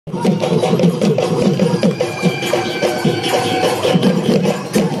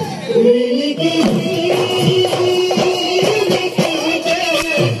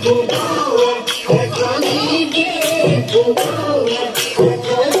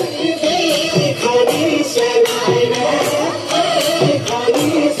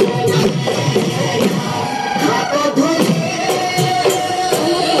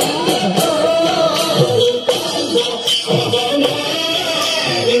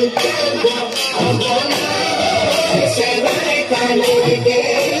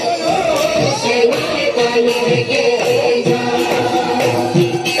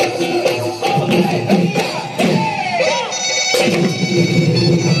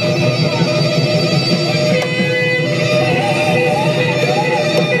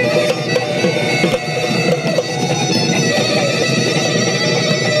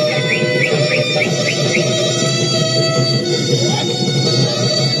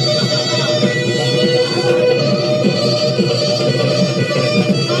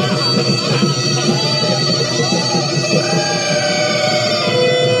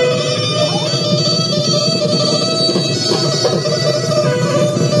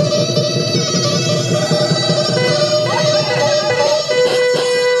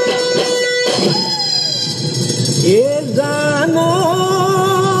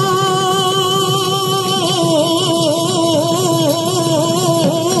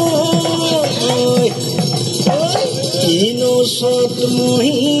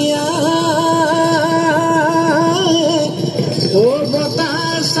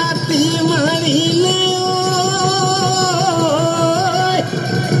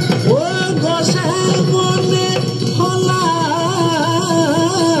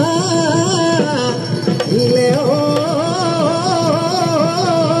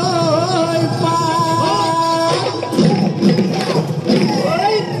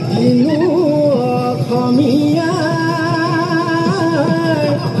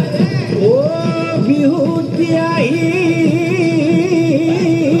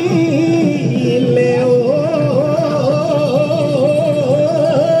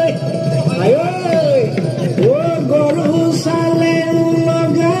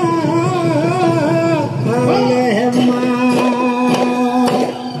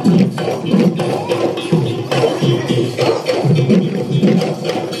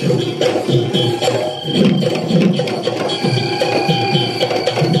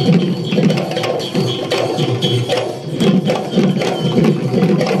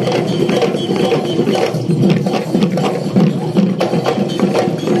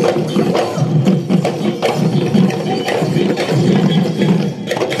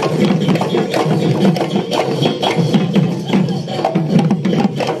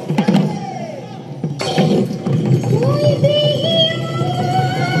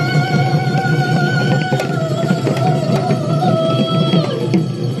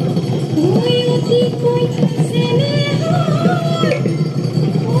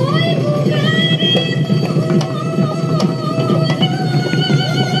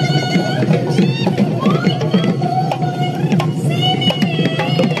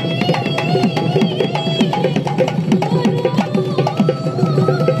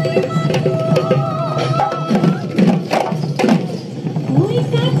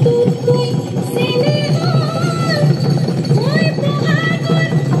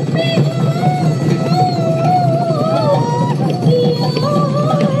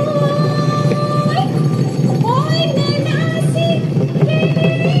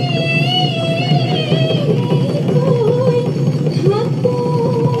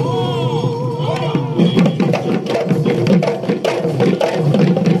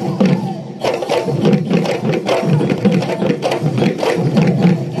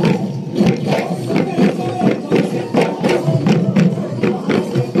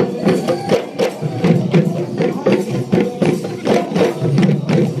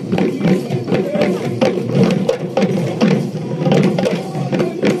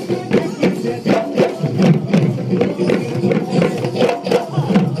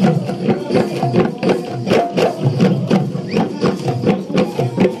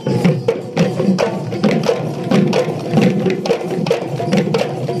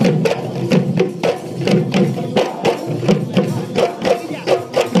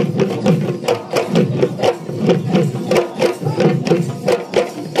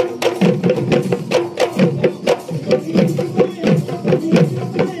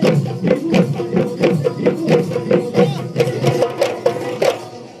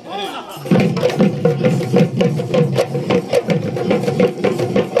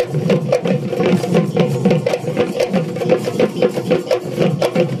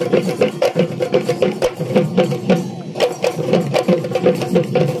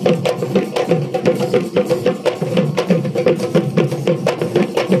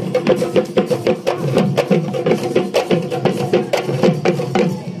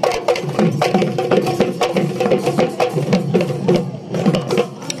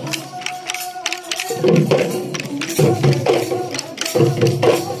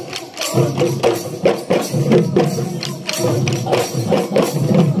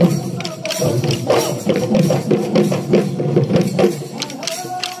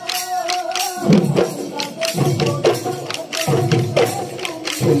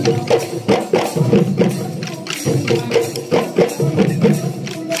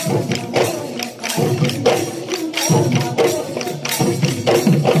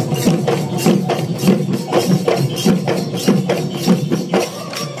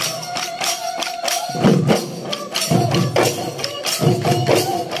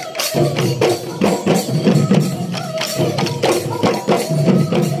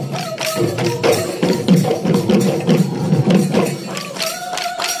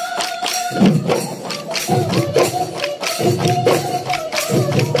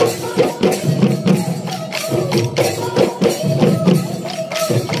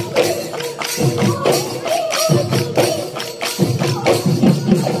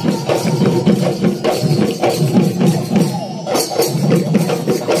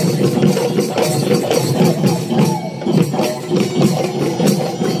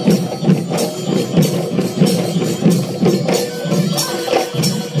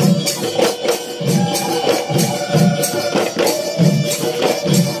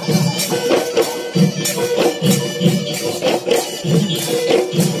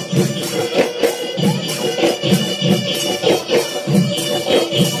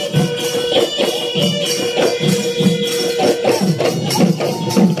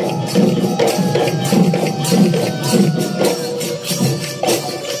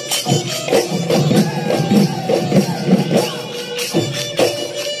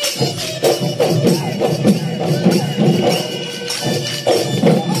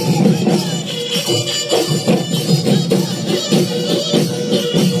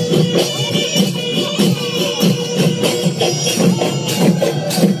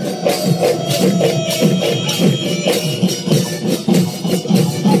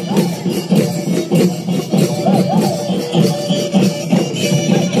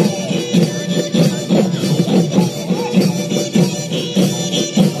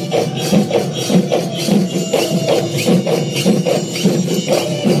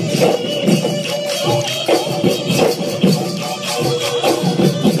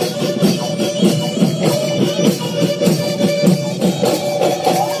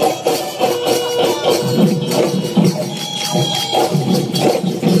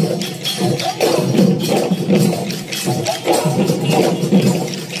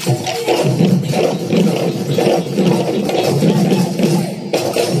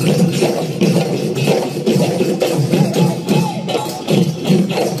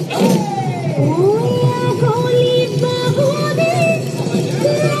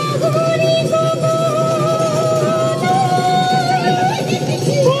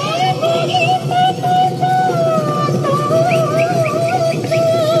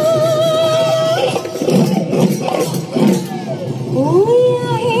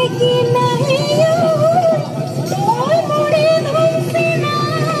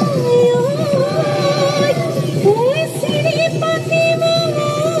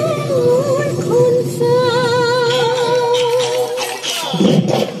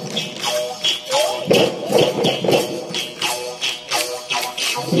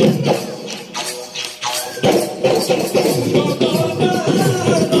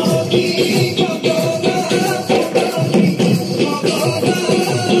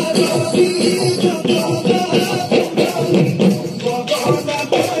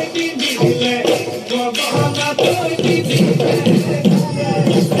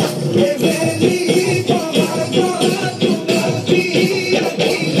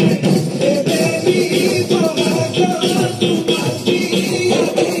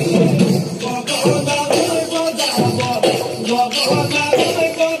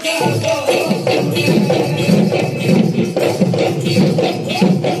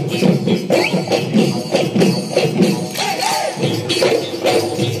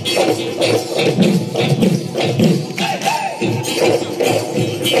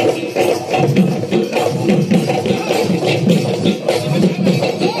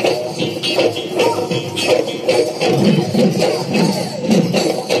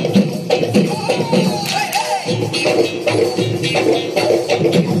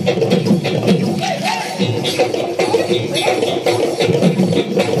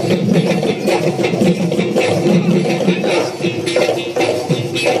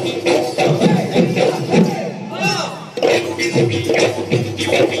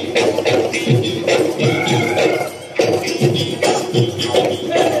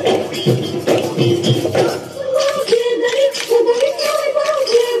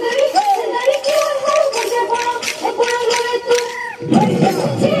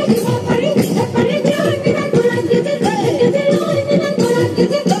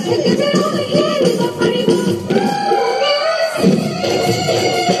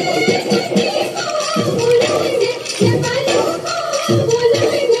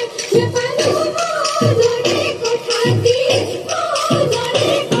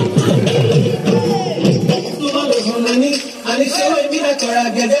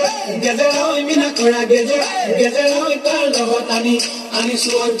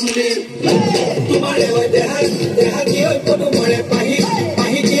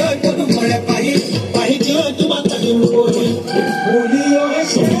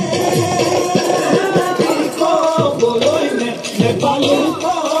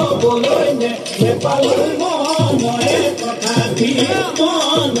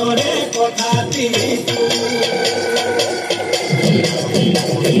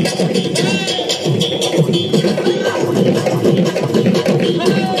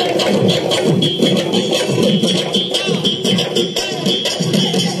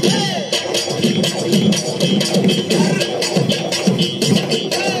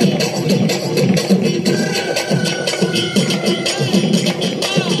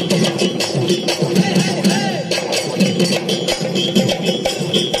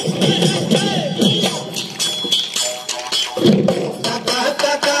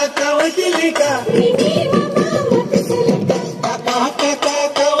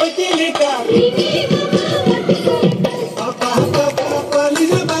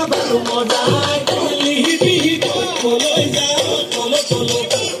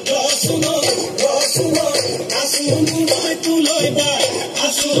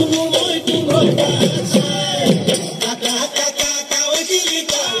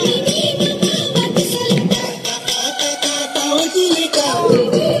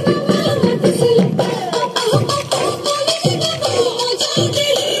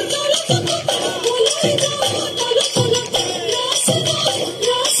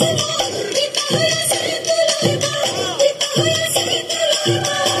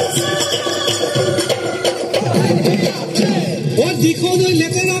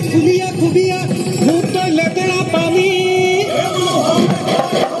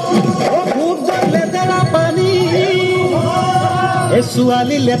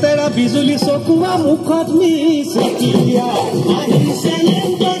Suali letera bizuli sokua mukhot mi sekia ahise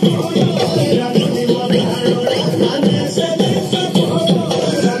lento ragoni modaro anese lento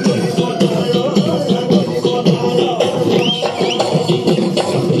ragoni modaro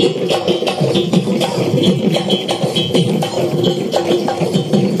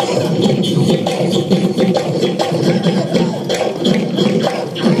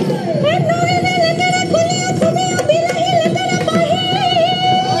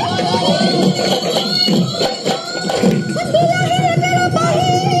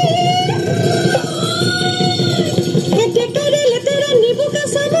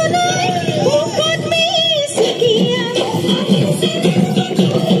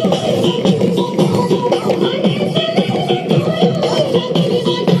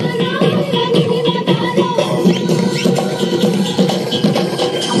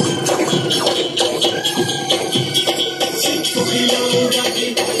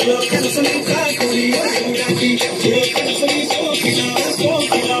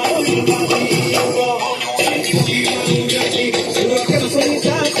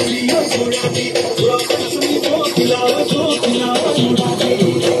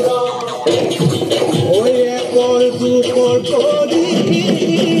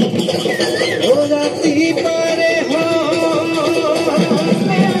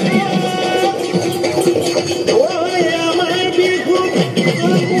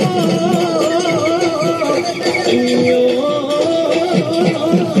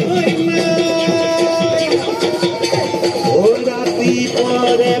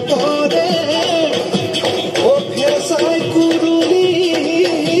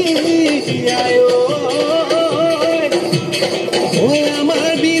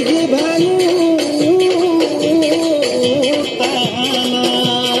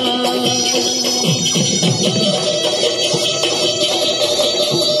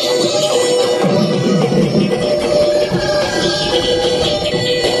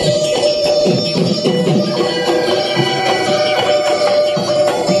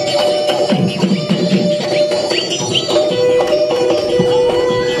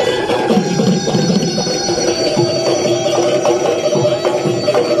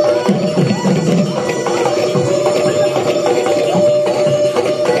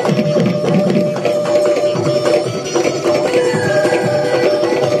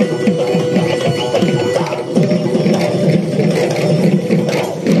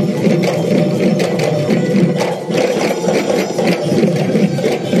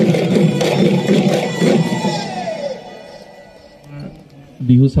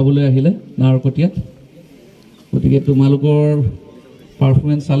চাবলৈ আহিলে নাহৰকটীয়াত গতিকে তোমালোকৰ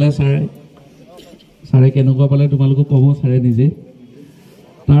performance চালে ছাৰে কেনেকুৱা পালে তোমালোকক ক'ব ছাৰে নিজে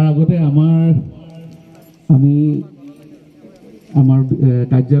তাৰ আগতে আমি আমাৰ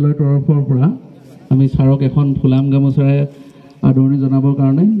কাৰ্যালয়ৰ তৰফৰ পৰা আমি ছাৰক এখন ফুলাম গামোচাৰে আদৰণি জনাবৰ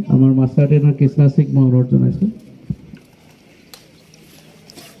কাৰণে আমাৰ মাষ্টাৰ ট্ৰেইনাৰ কৃষ্ণা সিং মই অনুৰোধ জনাইছোঁ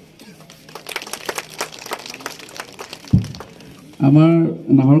আমাৰ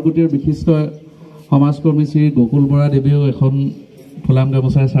নাহৰকটীয়াৰ বিশিষ্ট সমাজকৰ্মী শ্ৰী গকুল বৰা দেৱেও এখন ফুলাম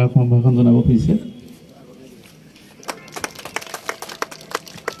গামোচাৰে ছাৰক সম্ভাষণ জনাব খুজিছে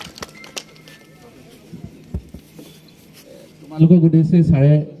তোমালোকক উদ্দেশ্যে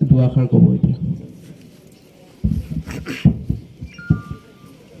ছাৰে দুআষাৰ ক'ব এতিয়া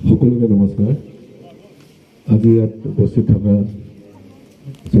সকলোকে নমস্কাৰ আজি ইয়াত উপস্থিত থকা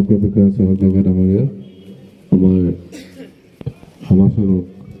চক্ৰ বিকাশ সহযোগী ডাঙৰীয়া আমাৰ সমাজসেৱক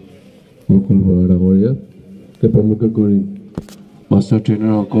গকুল বৰা ডাঙৰীয়া প্ৰমুখ কৰি মাষ্টাৰ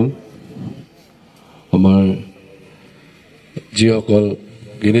ট্ৰেইনাৰসকল আমাৰ যিসকল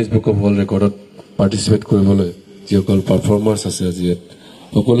গিনিজ বুক অফ ৱৰ্ল্ড ৰেকৰ্ডত পাৰ্টিচিপেট কৰিবলৈ যিসকল পাৰফৰ্মাৰ্ছ আছে আজি ইয়াত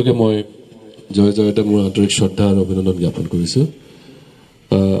সকলোকে মই জয়তে মোৰ আন্তৰিক শ্ৰদ্ধা আৰু অভিনন্দন জ্ঞাপন কৰিছোঁ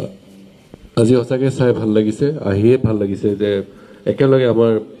আজি সঁচাকৈ চাই ভাল লাগিছে আহিয়ে ভাল লাগিছে যে একেলগে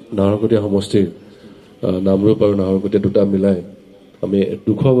আমাৰ নাহৰকটীয়া সমষ্টিৰ নামৰূপ আৰু নাহৰকটীয়া দুটা মিলাই আমি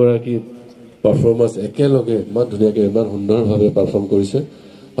 200গৰাকী পাৰফৰ্মাৰ্ছ একেলগে ইমান ধুনীয়াকৈ ইমান সুন্দৰভাৱে পাৰফৰ্ম কৰিছে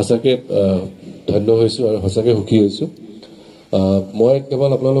সঁচাকৈ ধন্য হৈছোঁ আৰু সঁচাকৈ সুখী হৈছোঁ মই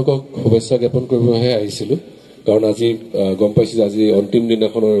কেৱল আপোনালোকক শুভেচ্ছা জ্ঞাপন কৰিবহে আহিছিলোঁ কাৰণ আজি গম পাইছোঁ যে আজি অন্তিম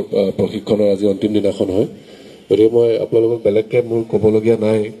দিনাখনৰ প্ৰশিক্ষণৰ আজি অন্তিম দিনাখন হয় গতিকে মই আপোনালোকক বেলেগকৈ মোৰ ক'বলগীয়া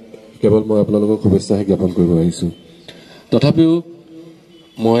নাই কেৱল মই আপোনালোকক শুভেচ্ছাহে জ্ঞাপন কৰিব আহিছোঁ তথাপিও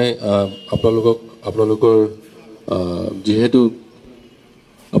মই আপোনালোকৰ যিহেতু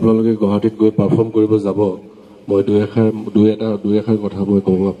আপোনালোকে গুৱাহাটীত গৈ পাৰফৰ্ম কৰিব যাব মই দুই এষাৰ কথা মই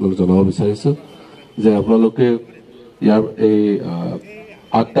ক'ব আপোনালোক জনাব বিচাৰিছোঁ যে আপোনালোকে ইয়াৰ এই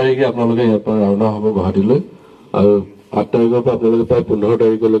 8 তাৰিখে আপোনালোকে ইয়াৰ পৰা ৰাওনা হ'ব গুৱাহাটীলৈ আৰু 8 তাৰিখৰ পৰা আপোনালোকে প্ৰায় 15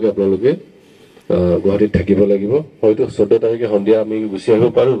 তাৰিখলৈকে আপোনালোকে গুৱাহাটীত থাকিব লাগিব হয়তো 14 তাৰিখে সন্ধিয়া আমি গুচি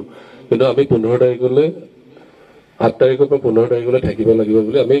আহিব পাৰোঁ কিন্তু আমি 15 তাৰিখলৈ 8 তাৰিখৰ পৰা 15 তাৰিখলৈ থাকিব লাগিব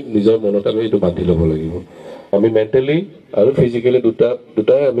বুলি আমি নিজৰ মনত আমি এইটো বান্ধি ল'ব লাগিব আমি মেণ্টেলি আৰু ফিজিকেলি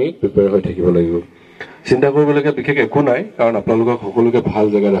দুটাই আমি প্ৰিপেয়াৰ হৈ থাকিব লাগিব চিন্তা কৰিবলগীয়া বিশেষ একো নাই কাৰণ আপোনালোকক সকলোকে ভাল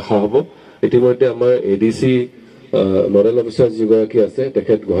জেগা ৰখা হ'ব ইতিমধ্যে আমাৰ এডিসি নডেল অফিচাৰ যিগৰাকী আছে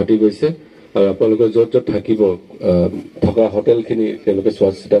তেখেত গুৱাহাটী গৈছে আৰু আপোনালোকে য'ত থাকিব থকা হোটেলখিনি তেওঁলোকে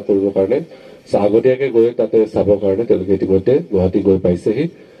চোৱা চিতা কৰিবৰ কাৰণে আগতীয়াকৈ গৈ তাতে চাবৰ কাৰণে তেওঁলোকে ইতিমধ্যে গুৱাহাটী গৈ পাইছেহি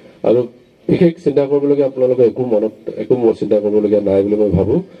আৰু বিশেষ চিন্তা কৰিবলগীয়া আপোনালোকে একো চিন্তা কৰিবলগীয়া নাই বুলি মই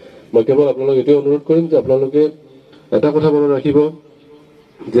ভাবোঁ মই কেৱল আপোনালোক এইটোৱে অনুৰোধ কৰিম যে আপোনালোকে এটা কথা মনত ৰাখিব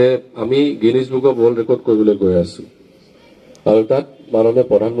যে আমি Guinness book of world record কৰিবলৈ গৈ আছোঁ আৰু তাত মাননীয়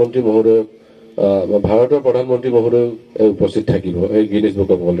প্ৰধানমন্ত্ৰী মহোদয় ভাৰতৰ প্ৰধানমন্ত্ৰী মহোদয় উপস্থিত থাকিব এই গিনিজ বুক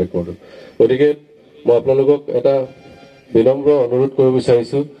অফ ৱৰ্ল্ড ৰেকৰ্ডত গতিকে মই আপোনালোকক এটা বিনম্ৰ অনুৰোধ কৰিব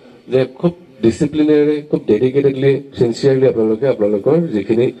বিচাৰিছোঁ যে খুব ডিচিপ্লিনেৰে খুব ডেডিকেটেডলি চিনচিয়াৰলি আপোনালোকৰ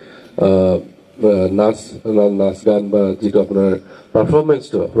যিখিনি নাচ গান বা যিটো আপোনাৰ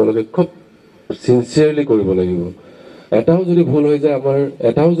পাৰফৰ্মেঞ্চটো আপোনালোকে খুব চিনচিয়াৰলি কৰিব লাগিব এটাও যদি ভুল হৈ যায় আমাৰ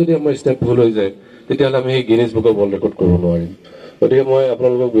ষ্টেপ ভুল হৈ যায় তেতিয়াহ'লে আমি সেই Guinness book of world record কৰিব নোৱাৰিম গতিকে মই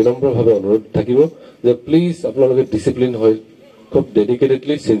আপোনালোকক বিনম্ৰভাৱে অনুৰোধ থাকিব যে প্লিজ আপোনালোকে ডিচিপ্লিন হৈ খুব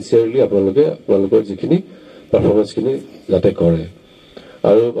ডেডিকেটেডলি চিনচিয়াৰলি আপোনালোকৰ যিখিনি পাৰফৰ্মেঞ্চখিনি যাতে কৰে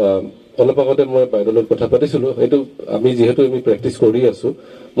আৰু অলপ আগতে মই বাইদেউৰ লগত কথা পাতিছিলোঁ সেইটো আমি যিহেতু প্ৰেক্টিচ কৰি আছোঁ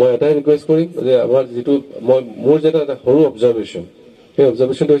মই এটাই ৰিকুৱেষ্ট কৰিম যে আমাৰ যিটো মোৰ যেটা এটা সৰু অবজাৰ্ভেশ্যন সেই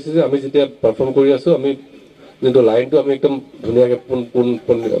অবজাৰ্ভেশ্যনটো হৈছে যে আমি যেতিয়া পাৰফৰ্ম কৰি আছোঁ আমি যোনটো লাইনটো আমি একদম ধুনীয়াকৈ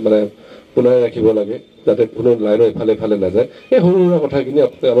মানে পুনাই ৰাখিব লাগে যাতে কোনো লাইনৰ ইফালে নাযায় এই সৰু সুৰা কথাখিনি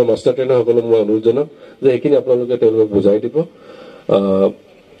আমাৰ মাষ্টাৰ ট্ৰেইনাৰসকলক মই অনুৰোধ জনাম যে এইখিনি আপোনালোকে তেওঁলোকক বুজাই দিব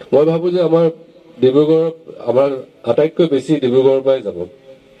মই ভাবোঁ যে আমাৰ আমাৰ আটাইতকৈ বেছি ডিব্ৰুগড়ৰ পৰাই যাব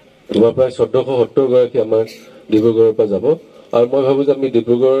আমাৰ প্ৰায় 1470গৰাকী আমাৰ ডিব্ৰুগড়ৰ পৰা যাব আৰু মই ভাবোঁ যে আমি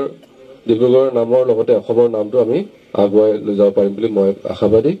ডিব্ৰুগড়ৰ নামৰ লগতে অসমৰ নামটো আমি আগুৱাই লৈ যাব পাৰিম বুলি মই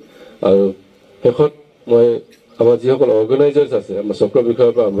আশাবাদী আৰু শেষত মই আমাৰ যিসকল অৰ্গেনাইজাৰ্ছ আছে আমাৰ চক্ৰ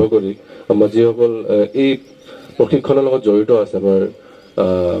বিষয়ৰ পৰা আৰম্ভ কৰি আমাৰ যিসকল এই প্ৰশিক্ষণৰ লগত জড়িত আছে আমাৰ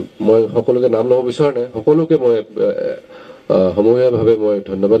মই সকলোকে নাম ল'ব বিচৰা নাই সকলোকে মই সমূহীয়াভাৱে মই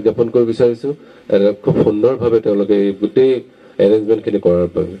ধন্যবাদ জ্ঞাপন কৰিব বিচাৰিছোঁ খুব সুন্দৰভাৱে তেওঁলোকে এই গোটেই এৰেঞ্জমেণ্টখিনি কৰাৰ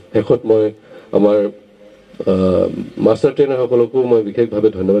বাবে শেষত মই আমাৰ মাষ্টাৰ ট্ৰেইনাৰসকলকো মই বিশেষভাৱে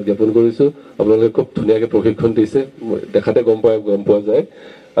ধন্যবাদ জ্ঞাপন কৰিছোঁ আপোনালোকে খুব ধুনীয়াকৈ প্ৰশিক্ষণ দিছে দেখাতে গম পোৱা যায়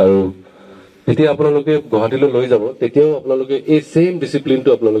আৰু যেতিয়া আপোনালোকে গুৱাহাটীলৈ লৈ যাব তেতিয়াও আপোনালোকে এই সেম ডিসিপ্লিনটো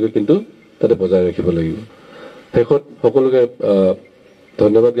আপোনালোকে কিন্তু তাতে বজাই ৰাখিব লাগিব শেষত সকলোকে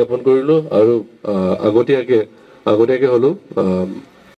ধন্যবাদ জ্ঞাপন কৰিলো আৰু আগতীয়াকে হলো